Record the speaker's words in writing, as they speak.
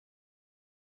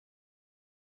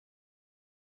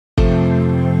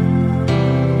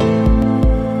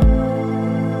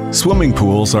Swimming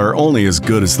pools are only as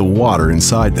good as the water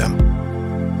inside them.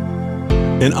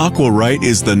 And AquaRite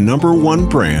is the #1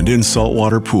 brand in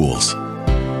saltwater pools.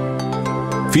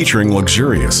 Featuring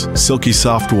luxurious, silky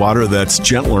soft water that's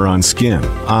gentler on skin,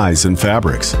 eyes, and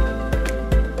fabrics.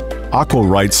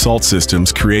 AquaRite salt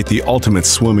systems create the ultimate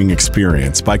swimming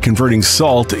experience by converting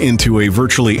salt into a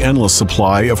virtually endless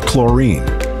supply of chlorine.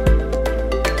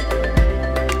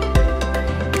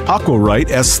 AquaRite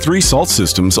S3 salt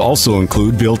systems also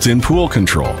include built-in pool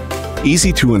control.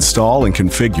 Easy to install and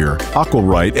configure,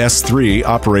 AquaRite S3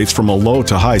 operates from a low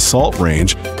to high salt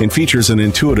range and features an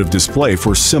intuitive display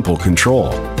for simple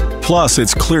control. Plus,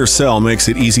 its clear cell makes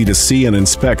it easy to see and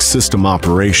inspect system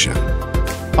operation.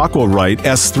 AquaRite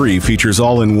S3 features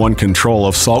all-in-one control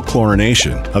of salt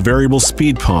chlorination, a variable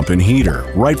speed pump and heater,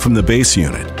 right from the base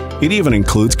unit. It even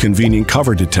includes convenient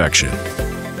cover detection.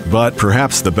 But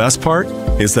perhaps the best part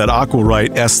is that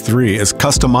AquaRite S3 is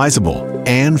customizable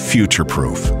and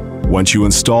future-proof. Once you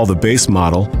install the base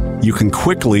model, you can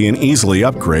quickly and easily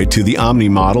upgrade to the Omni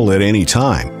model at any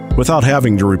time without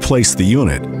having to replace the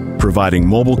unit, providing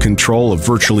mobile control of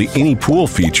virtually any pool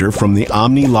feature from the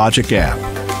Omni Logic app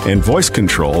and voice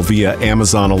control via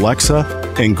Amazon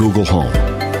Alexa and Google Home.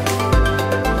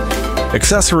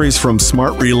 Accessories from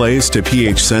smart relays to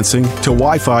pH sensing to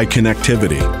Wi-Fi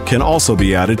connectivity can also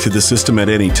be added to the system at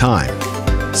any time.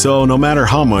 So no matter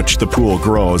how much the pool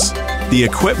grows, the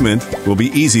equipment will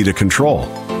be easy to control,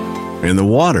 and the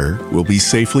water will be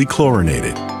safely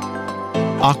chlorinated.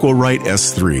 AquaRite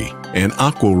S3 and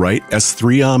AquaRite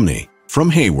S3 Omni from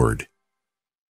Hayward.